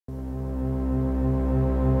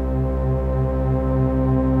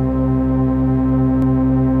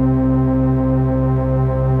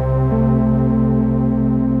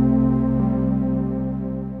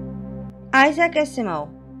Isaac Asimov.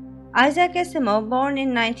 Isaac Asimov, born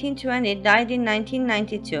in 1920, died in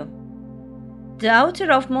 1992. The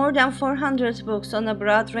author of more than 400 books on a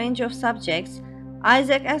broad range of subjects,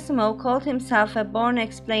 Isaac Asimov called himself a born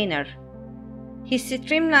explainer. His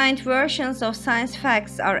streamlined versions of science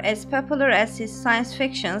facts are as popular as his science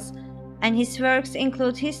fictions, and his works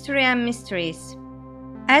include history and mysteries.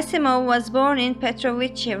 Asimov was born in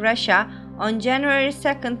Petrovichi, Russia, on January 2,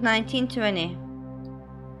 1920.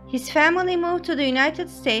 His family moved to the United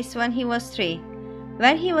States when he was 3.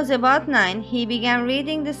 When he was about 9, he began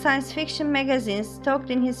reading the science fiction magazines stocked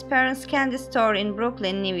in his parents' candy store in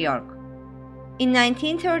Brooklyn, New York. In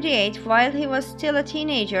 1938, while he was still a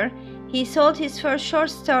teenager, he sold his first short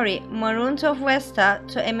story, Marooned of Vesta,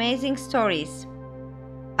 to Amazing Stories.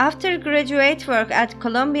 After graduate work at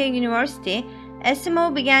Columbia University,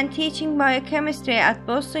 Asimov began teaching biochemistry at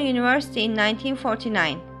Boston University in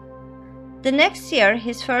 1949. The next year,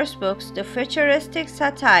 his first books, the futuristic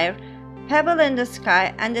satire Pebble in the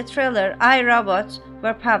Sky and the thriller I, Robot,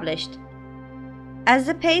 were published. As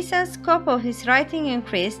the pace and scope of his writing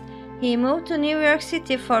increased, he moved to New York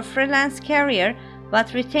City for freelance career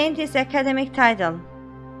but retained his academic title.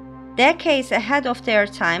 Decades ahead of their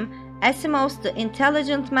time, Asimov's The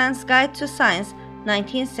Intelligent Man's Guide to Science,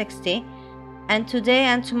 1960, and Today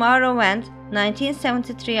and Tomorrowland,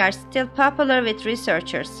 1973 are still popular with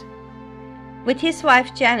researchers. With his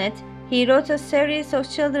wife Janet, he wrote a series of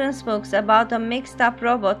children's books about a mixed-up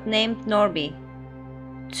robot named Norby.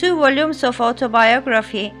 2 volumes of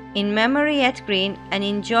autobiography, In Memory Yet Green and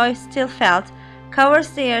In Joy Still Felt, covers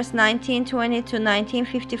the years 1920 to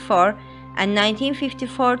 1954 and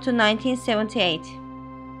 1954 to 1978.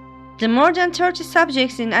 The more than 30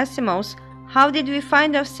 subjects in Asimov's How Did We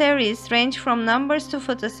Find Out series range from numbers to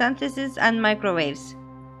photosynthesis and microwaves.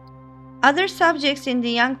 Other subjects in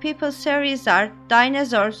the Young People series are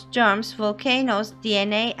dinosaurs, germs, volcanoes,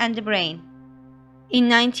 DNA, and the brain. In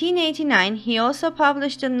 1989, he also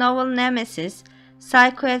published the novel Nemesis,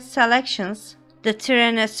 Psychoid Selections, The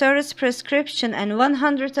Tyrannosaurus Prescription, and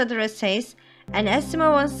 100 other essays, and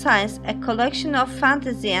Asimov on Science, a collection of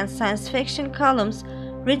fantasy and science fiction columns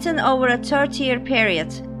written over a 30-year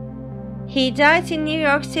period. He died in New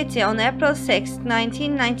York City on April 6,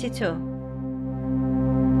 1992.